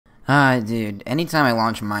Dude, anytime I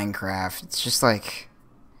launch Minecraft, it's just like,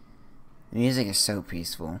 the music is so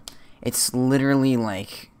peaceful. It's literally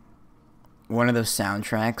like one of those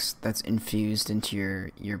soundtracks that's infused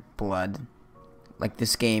into your blood. Like,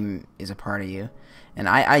 this game is a part of you. And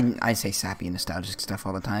I say sappy and nostalgic stuff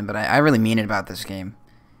all the time, but I really mean it about this game.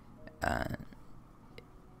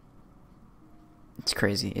 It's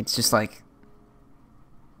crazy. It's just like,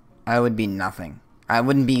 I would be nothing. I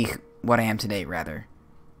wouldn't be what I am today, rather,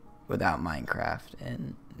 without Minecraft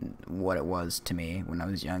and what it was to me when I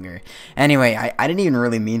was younger. Anyway, I didn't even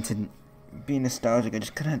really mean to be nostalgic. It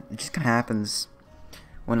just kind of happens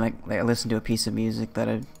when like I listen to a piece of music that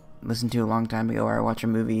I listened to a long time ago, or I watch a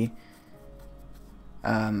movie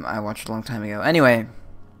I watched a long time ago. Anyway,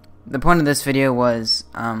 the point of this video was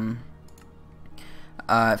for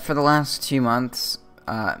the last 2 months,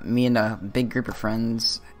 me and a big group of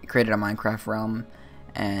friends created a Minecraft realm,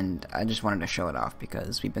 and I just wanted to show it off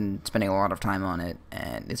because we've been spending a lot of time on it,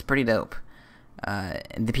 and it's pretty dope.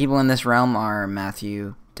 The people in this realm are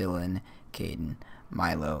Matthew, Dylan, Caden,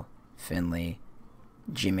 Milo, Finley,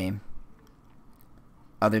 Jimmy,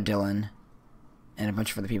 other Dylan, and a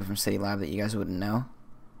bunch of other people from City Lab that you guys wouldn't know,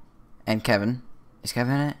 and Kevin. Is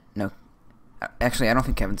Kevin in it? No. Actually, I don't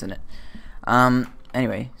think Kevin's in it.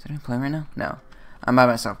 Anyway, is anyone playing right now? No. I'm by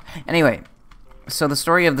myself. Anyway, so the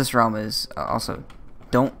story of this realm is, also,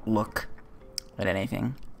 don't look at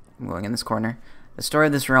anything. I'm going in this corner. The story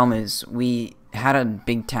of this realm is, we had a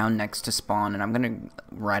big town next to spawn, and I'm gonna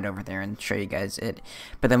ride over there and show you guys it.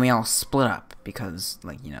 But then we all split up because,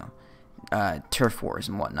 like, you know, turf wars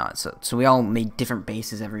and whatnot. So we all made different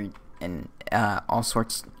bases in all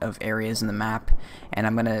sorts of areas in the map, and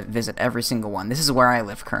I'm gonna visit every single one. This is where I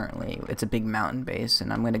live currently. It's a big mountain base,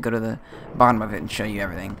 and I'm gonna go to the bottom of it and show you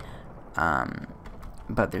everything.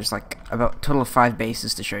 But there's like about a total of 5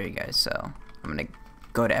 bases to show you guys, so I'm gonna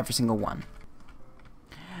go to every single one.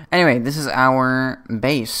 Anyway, this is our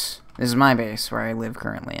base. This is my base where I live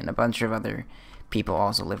currently, and a bunch of other people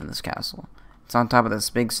also live in this castle. It's on top of this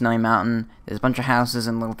big snowy mountain. There's a bunch of houses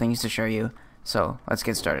and little things to show you. So let's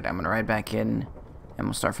get started. I'm gonna ride back in, and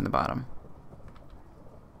we'll start from the bottom.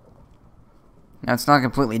 Now, it's not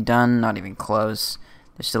completely done, not even close.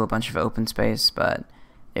 There's still a bunch of open space, but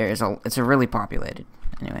it's a really populated.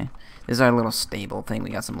 Anyway, this is our little stable thing.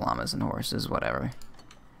 We got some llamas and horses, whatever.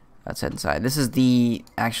 Let's head inside. This is the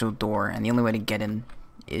actual door, and the only way to get in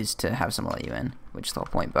is to have someone let you in, which is the whole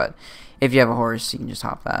point. But if you have a horse, you can just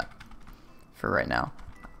hop that for right now.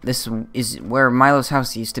 This is where Milo's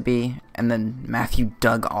house used to be, and then Matthew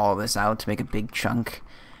dug all of this out to make a big chunk,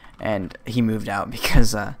 and he moved out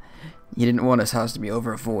because he didn't want his house to be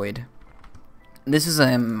over a void. This is a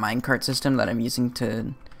minecart system that I'm using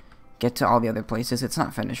to get to all the other places. It's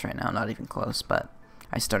not finished right now, not even close, but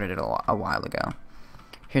I started it a while ago.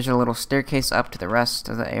 Here's a little staircase up to the rest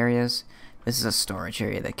of the areas. This is a storage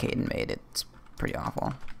area that Caden made. It's pretty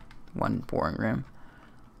awful. One boring room.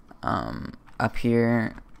 Up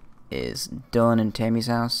here is Dylan and Tammy's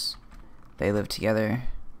house. They live together.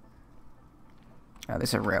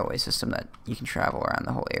 There's a railway system that you can travel around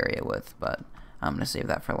the whole area with, but I'm gonna save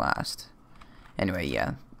that for last. Anyway,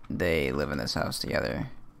 yeah, they live in this house together.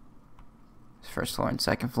 First floor and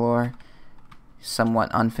second floor, somewhat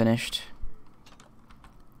unfinished.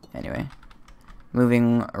 Anyway,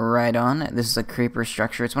 moving right on. This is a creeper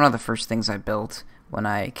structure. It's one of the first things I built when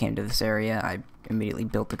I came to this area. I immediately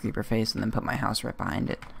built the creeper face and then put my house right behind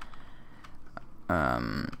it.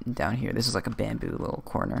 Down here, this is like a bamboo little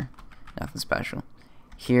corner. Nothing special.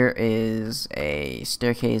 Here is a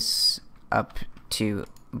staircase up to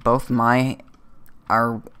both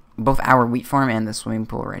our wheat farm and the swimming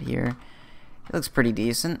pool right here. It looks pretty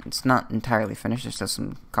decent. It's not entirely finished. There's just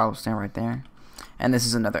some cobblestone right there. And this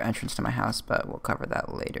is another entrance to my house, but we'll cover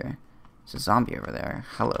that later. There's a zombie over there.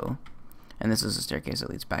 Hello. And this is a staircase that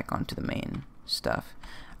leads back onto the main stuff.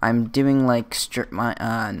 I'm doing like not strip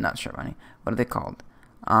mining. What are they called?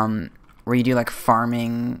 Where you do like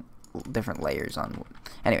farming, different layers on.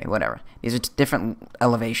 Anyway, whatever. These are different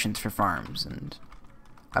elevations for farms, and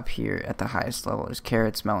up here at the highest level there's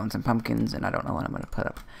carrots, melons, and pumpkins, and I don't know what I'm going to put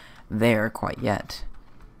up there quite yet.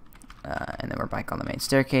 And then we're back on the main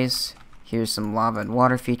staircase. Here's some lava and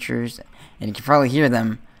water features, and you can probably hear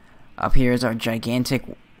them. Up here is our gigantic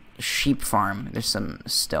sheep farm. There's some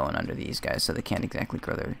stone under these guys, so they can't exactly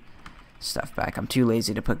grow their stuff back. I'm too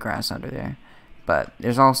lazy to put grass under there. But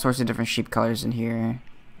there's all sorts of different sheep colors in here,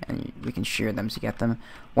 and we can shear them to get them.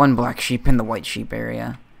 One black sheep in the white sheep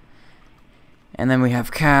area. And then we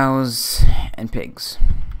have cows and pigs.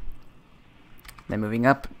 Then moving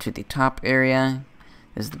up to the top area,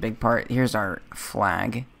 this is the big part. Here's our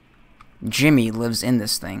flag. Jimmy lives in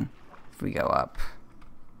this thing. if we go up.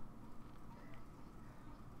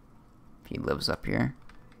 He lives up here.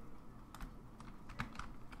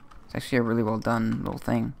 It's actually a really well done little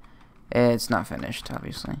thing. It's not finished,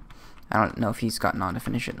 obviously. I don't know if he's gotten on to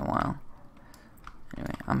finish it in a while.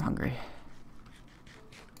 Anyway, I'm hungry.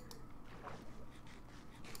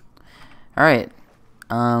 Alright.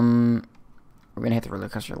 We're gonna hit the roller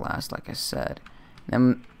coaster last, like I said.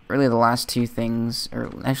 Then really the last two things,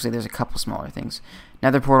 or actually there's a couple smaller things.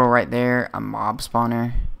 Nether portal right there, a mob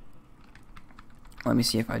spawner. Let me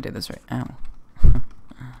see if I did this right. Ow.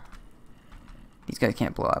 These guys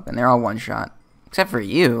can't blow up, and they're all one shot. Except for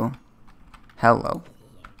you. Hello.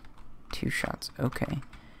 2 shots. Okay.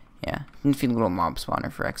 Yeah. You can feed a little mob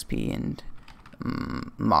spawner for XP and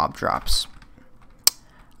mob drops.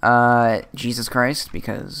 Jesus Christ,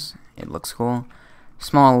 because it looks cool.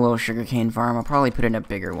 Small little sugarcane farm. I'll probably put in a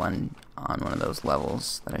bigger one on one of those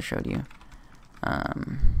levels that I showed you.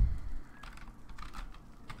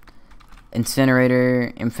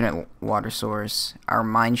 Incinerator, infinite water source, our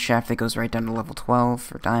mine shaft that goes right down to level 12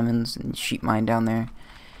 for diamonds, and sheep mine down there.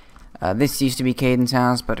 This used to be Caden's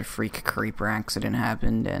house, but a freak creeper accident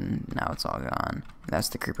happened, and now it's all gone. That's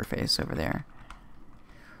the creeper face over there.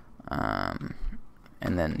 And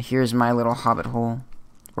then here's my little hobbit hole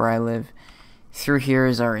where I live. Through here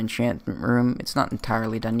is our enchantment room. It's not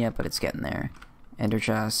entirely done yet, but it's getting there. Ender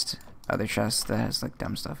chest, other chest that has like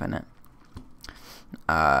dumb stuff in it.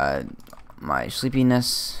 My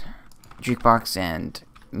sleepiness, jukebox, and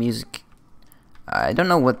music. I don't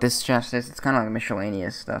know what this chest is. It's kind of like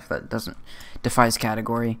miscellaneous stuff that defies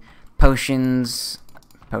category. Potions,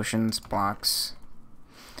 blocks,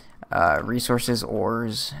 resources,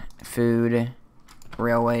 ores, food,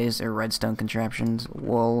 railways or redstone contraptions,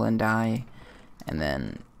 wool and dye, and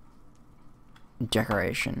then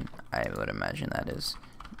decoration. I would imagine that is.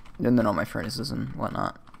 And then all my furnaces and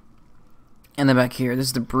whatnot. And then back here, this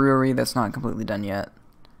is the brewery that's not completely done yet.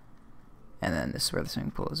 And then this is where the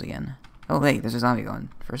swimming pool is again. Oh wait, there's a zombie going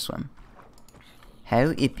for a swim.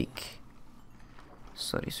 How epic.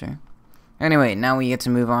 Sorry, sir. Anyway, now we get to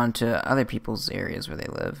move on to other people's areas where they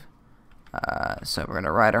live. So we're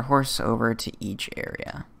gonna ride our horse over to each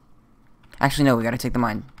area. Actually, no, we gotta take the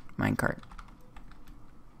mine cart.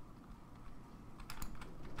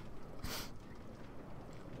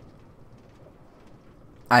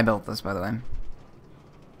 I built this, by the way.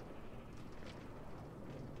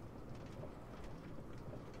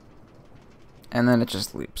 And then it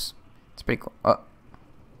just loops. It's pretty cool.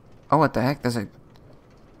 Oh, what the heck? There's a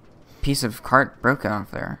piece of cart broken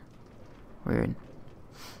off there. Weird.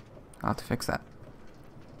 I'll have to fix that.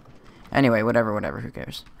 Anyway, whatever, who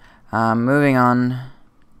cares. Moving on.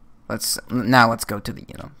 Let's go to the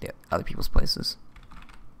other people's places.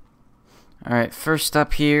 Alright, first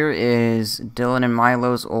up here is Dylan and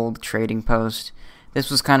Milo's old trading post. This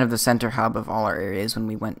was kind of the center hub of all our areas when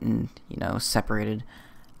we went and, separated.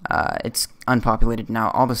 It's unpopulated now.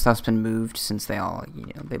 All the stuff's been moved since they all,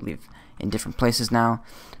 they live in different places now.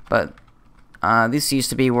 But this used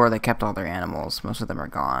to be where they kept all their animals. Most of them are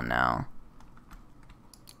gone now.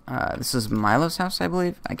 This is Milo's house, I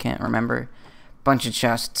believe. I can't remember. Bunch of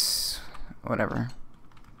chests. Whatever.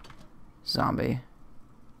 Zombie.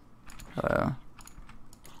 Hello.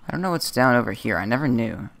 I don't know what's down over here. I never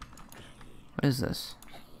knew. What is this?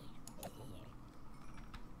 I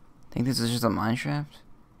think this is just a mine shaft.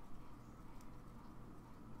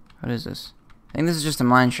 What is this? I think this is just a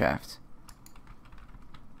mine shaft.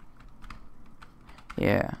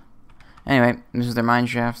 Yeah. Anyway, this is their mine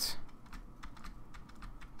shaft.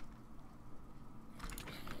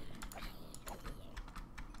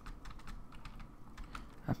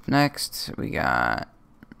 Up next, we got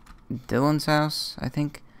Dylan's house, I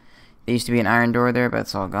think. There used to be an iron door there, but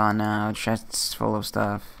it's all gone now. Chests full of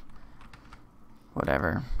stuff.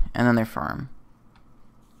 Whatever. And then their farm.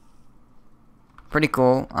 Pretty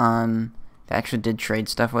cool. They actually did trade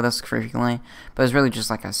stuff with us frequently, but it's really just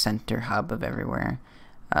like a center hub of everywhere,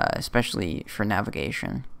 especially for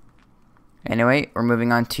navigation. Anyway, we're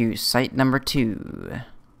moving on to site number 2.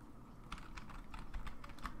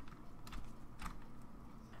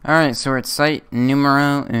 Alright, so we're at site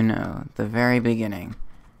numero uno, the very beginning.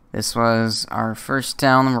 This was our first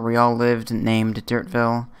town where we all lived, named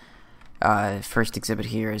Dirtville. First exhibit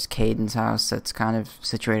here is Caden's house. That's kind of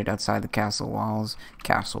situated outside the castle walls.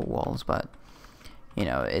 But,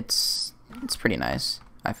 it's pretty nice.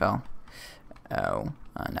 I fell. Oh,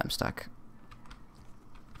 and I'm stuck.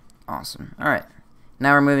 Awesome. Alright,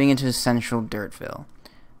 now we're moving into central Dirtville.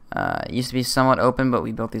 It used to be somewhat open, but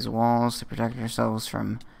we built these walls to protect ourselves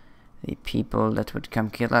from the people that would come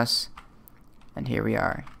kill us. And here we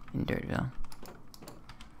are in Dirtville.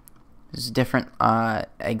 There's different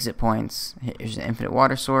exit points. Here's an infinite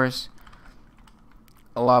water source,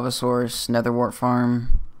 a lava source, nether wart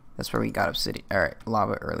farm. That's where we got obsidian, or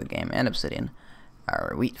lava early game, and obsidian.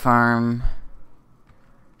 Our wheat farm,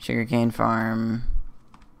 sugarcane farm,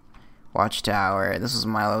 watchtower. This is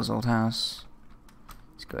Milo's old house.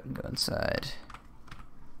 Let's go ahead and go inside.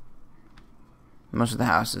 Most of the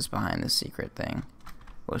house is behind this secret thing.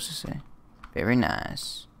 What's to say? Very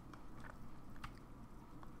nice.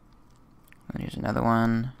 And here's another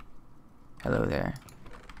one. Hello there.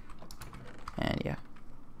 And yeah.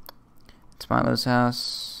 It's Milo's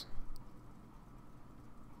house.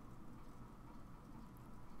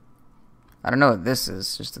 I don't know what this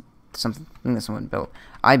is. Just something that someone built.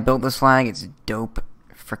 I built this flag. It's dope.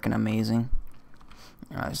 Freaking amazing.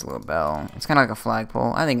 There's a little bell. It's kind of like a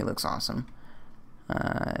flagpole. I think it looks awesome.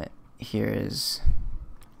 Here is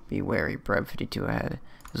Be Wary, Breb 52 ahead.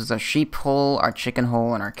 This is our sheep hole, our chicken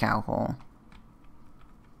hole, and our cow hole.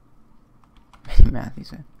 Matthew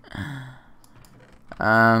said.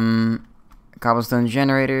 Cobblestone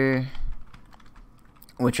generator,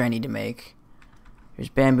 which I need to make. There's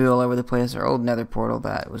bamboo all over the place. Our old nether portal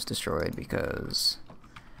that was destroyed because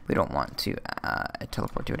we don't want to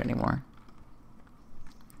teleport to it anymore.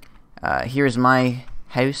 Here's my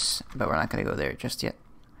house, but we're not going to go there just yet.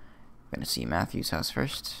 We're going to see Matthew's house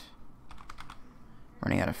first.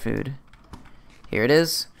 Running out of food. Here it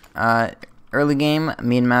is. Early game,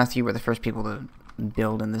 me and Matthew were the first people to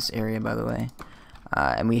build in this area, by the way.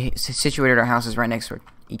 And we situated our houses right next to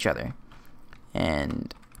each other.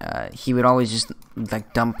 And he would always just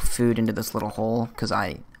like dump food into this little hole, because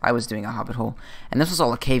I was doing a hobbit hole. And this was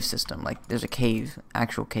all a cave system. Like, there's a cave,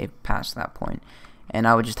 actual cave past that point. And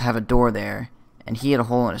I would just have a door there, and he had a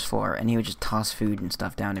hole in his floor, and he would just toss food and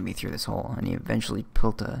stuff down to me through this hole. And he eventually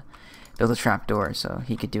built a trap door so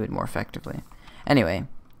he could do it more effectively. Anyway,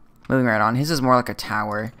 moving right on. His is more like a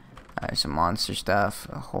tower. Some monster stuff,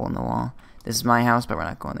 a hole in the wall. This is my house, but we're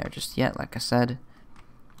not going there just yet, like I said.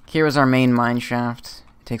 Here is our main mine shaft.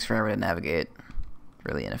 It takes forever to navigate.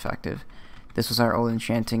 Really ineffective. This was our old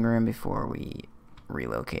enchanting room before we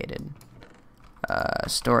relocated.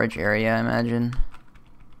 Storage area, I imagine.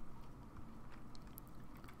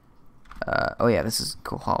 Oh yeah, this is a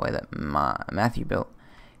cool hallway that Matthew built.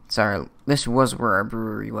 This was where our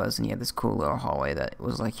brewery was, and he had this cool little hallway that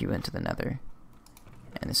was like you went to the nether.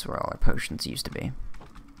 And this is where all our potions used to be.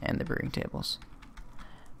 And the brewing tables.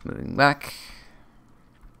 Moving back.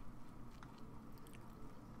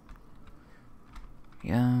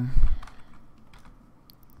 Yeah.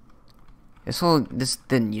 This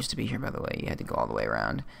didn't used to be here, by the way. You had to go all the way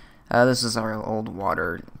around. This is our old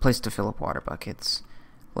place to fill up water buckets.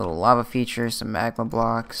 Little lava feature, some magma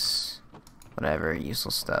blocks, whatever,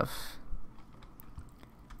 useful stuff.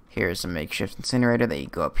 Here's a makeshift incinerator that you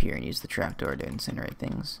go up here and use the trapdoor to incinerate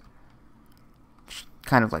things.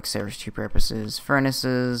 Kind of like serves two purposes.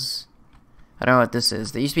 Furnaces. I don't know what this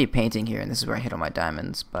is. There used to be a painting here, and this is where I hid all my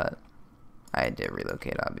diamonds, but I did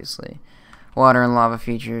relocate, obviously. Water and lava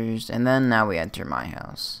features, and then now we enter my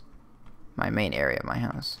house. My main area of my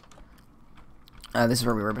house. This is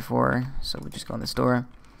where we were before, so we just go in this door.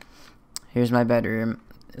 Here's my bedroom.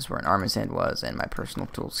 This is where an armor's hand was, and my personal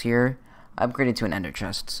tools here. I upgraded to an ender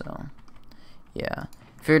chest, so yeah.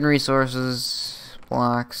 Food and resources,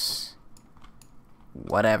 blocks,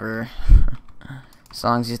 whatever.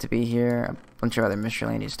 Songs used to be here. A bunch of other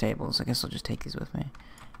miscellaneous tables. I guess I'll just take these with me.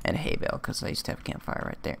 And a hay bale, because I used to have a campfire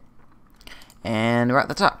right there. And we're at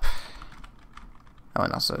the top. Oh,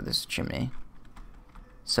 and also this chimney.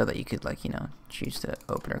 So that you could, like, you know, choose to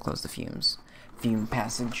open or close the fume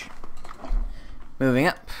passage. Moving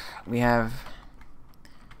up, we have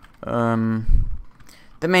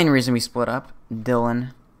the main reason we split up.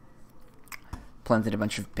 Dylan planted a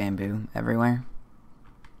bunch of bamboo everywhere.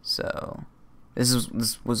 So this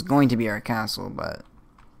was going to be our castle, but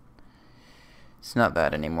it's not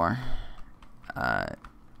that anymore.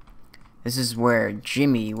 This is where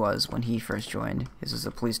Jimmy was when he first joined. This is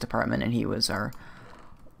the police department, and he was our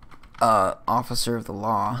officer of the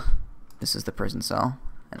law. This is the prison cell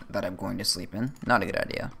that I'm going to sleep in. Not a good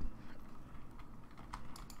idea.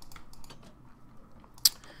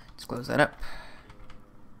 Let's close that up.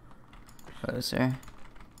 Closer.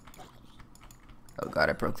 Oh god,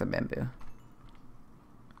 I broke the bamboo.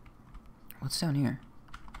 What's down here?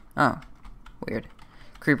 Oh, weird.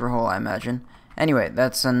 Creeper hole, I imagine. Anyway,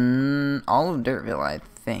 that's an all of Dirtville, I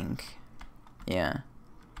think. Yeah.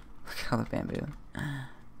 Look at all the bamboo.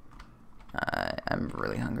 I'm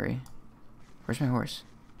really hungry. Where's my horse?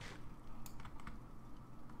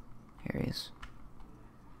 Here he is.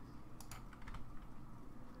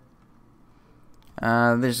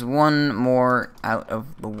 There's one more out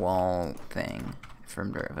of the wall thing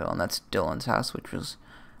from Dirtville, and that's Dylan's house, which was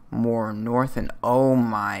more north. And oh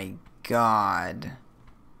my god.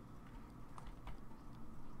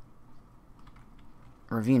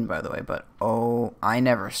 Ravine, by the way, but oh, I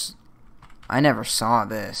never saw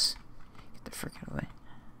this. Get the frick out of the way.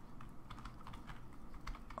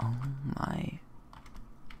 Oh my.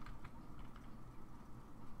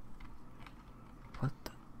 What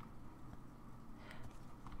the?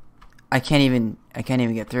 I can't even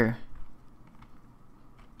get through.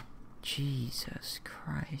 Jesus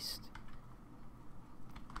Christ.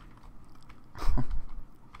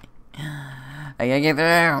 I gotta get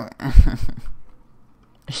through.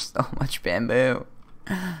 There's so much bamboo.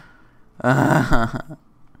 I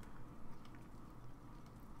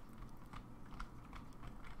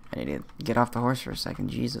need to get off the horse for a second.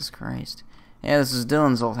 Jesus Christ. Yeah, this is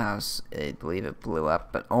Dylan's old house. I believe it blew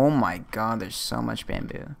up, but oh my god, there's so much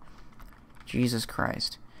bamboo. Jesus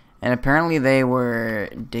Christ. And apparently they were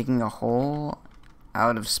digging a hole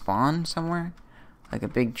out of spawn somewhere. Like a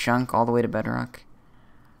big chunk all the way to bedrock.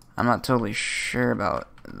 I'm not totally sure about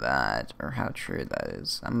that or how true that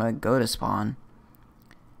is. I'm gonna go to spawn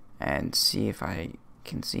and see if I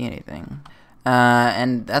can see anything.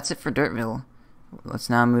 And that's it for Dirtville. Let's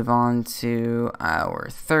now move on to our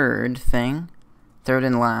third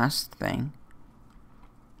and last thing.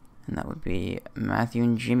 And that would be Matthew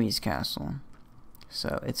and Jimmy's castle.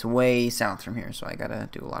 So it's way south from here, so I gotta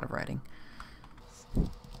do a lot of riding.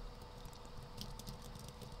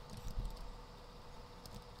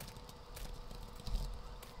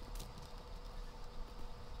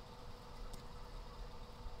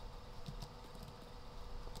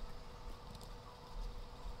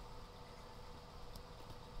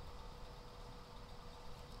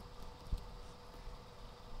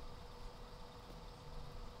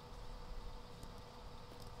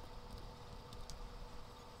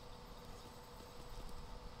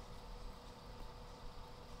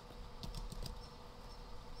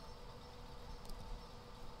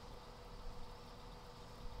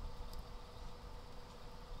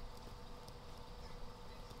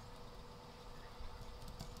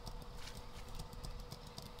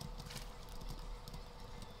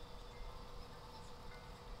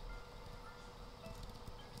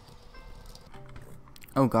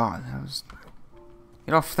 Oh god, that was...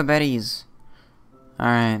 Get off the beddies.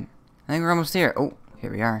 Alright. I think we're almost here. Oh,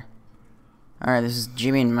 here we are. Alright, this is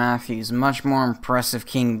Jimmy and Matthew's much more impressive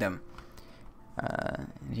kingdom.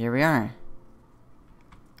 Here we are.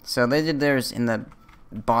 So they did theirs in the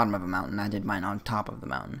bottom of a mountain. I did mine on top of the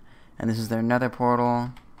mountain. And this is their nether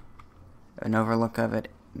portal. An overlook of it.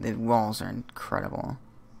 The walls are incredible.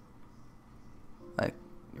 Like,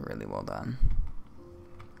 really well done.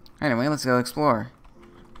 Anyway, let's go explore.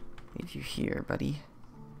 Leave you here, buddy.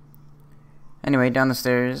 Anyway, down the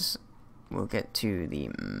stairs, we'll get to the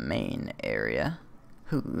main area.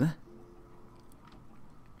 Here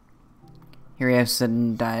we have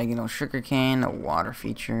some diagonal sugarcane, a water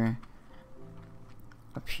feature.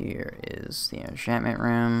 Up here is the enchantment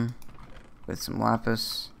room with some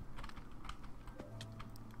lapis.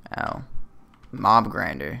 Ow. Mob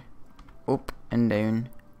grinder. Up and down.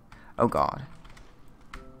 Oh god.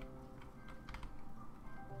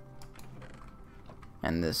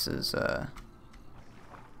 And this is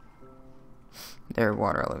their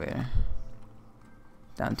water elevator.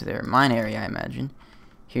 Down to their mine area, I imagine.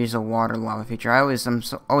 Here's a water lava feature. I'm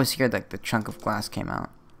always scared like the chunk of glass came out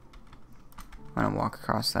when I walk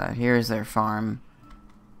across that. Here's their farm.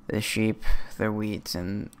 The sheep, their wheat,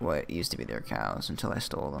 and what used to be their cows until I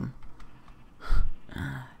stole them.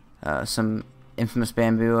 Some infamous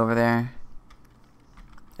bamboo over there.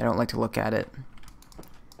 I don't like to look at it.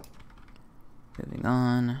 Moving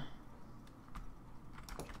on.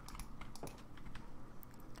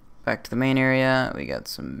 Back to the main area. We got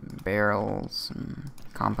some barrels, some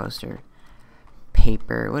composter,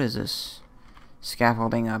 paper. What is this?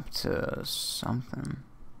 Scaffolding up to something.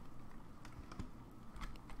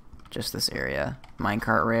 Just this area.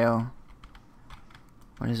 Minecart rail.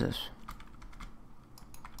 What is this?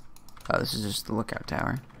 Oh, this is just the lookout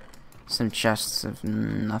tower. Some chests of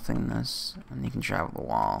nothingness, and you can travel the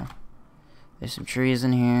wall. There's some trees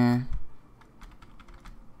in here.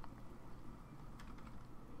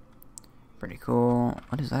 Pretty cool.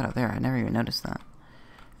 What is that out there? I never even noticed that.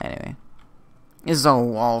 Anyway. This is all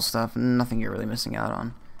wall stuff. Nothing you're really missing out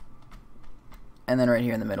on. And then right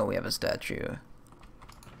here in the middle we have a statue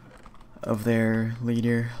of their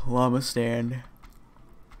leader, Llama Stand.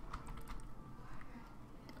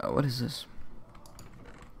 Oh, what is this?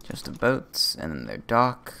 Just a boat and then their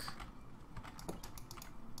dock.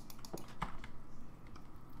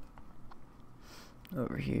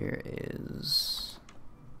 Over here is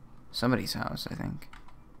somebody's house, I think.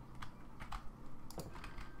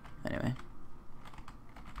 Anyway.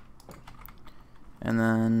 And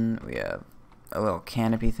then we have a little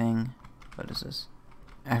canopy thing. What is this?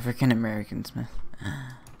 African American Smith.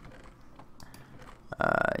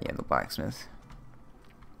 Yeah, the blacksmith.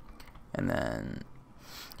 And then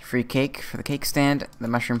free cake for the cake stand. The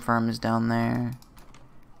mushroom farm is down there.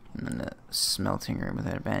 And then the smelting room with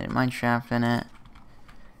an abandoned mine shaft in it.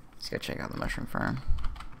 Let's go check out the mushroom farm.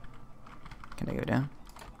 Can I go down?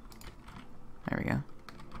 There we go.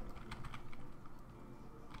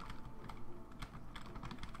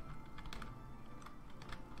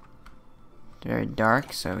 It's very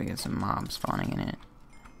dark, so we get some mobs spawning in it.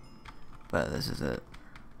 But this is it.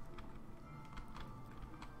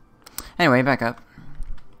 Anyway, back up.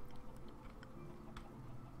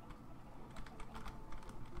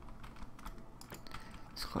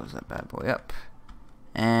 Let's close that bad boy up.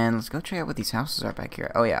 And let's go check out what these houses are back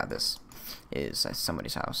here. Oh yeah, this is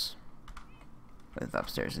somebody's house. With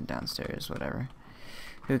upstairs and downstairs, whatever.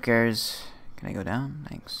 Who cares? Can I go down?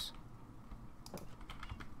 Thanks.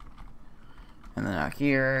 And then out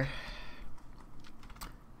here,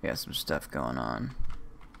 we got some stuff going on.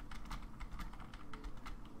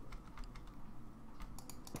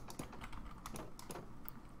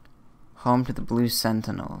 Home to the Blue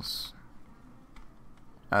Sentinels.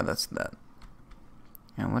 Oh, that's that.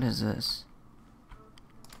 And what is this?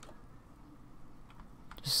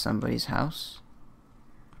 Just somebody's house?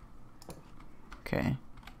 Okay.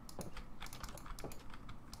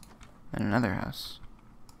 And another house.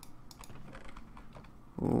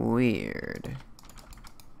 Weird.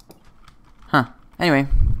 Huh. Anyway,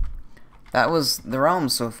 that was the realm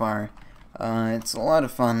so far. It's a lot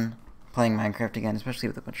of fun playing Minecraft again, especially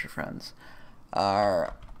with a bunch of friends.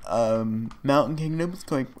 Our Mountain Kingdom is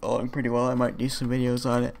going along pretty well. I might do some videos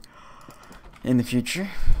on it in the future.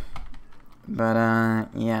 But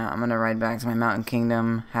yeah, I'm gonna ride back to my Mountain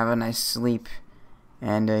Kingdom, have a nice sleep,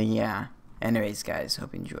 and yeah. Anyways, guys,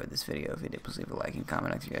 hope you enjoyed this video. If you did, please leave a like and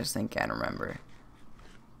comment what you guys think, and remember,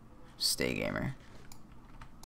 stay gamer.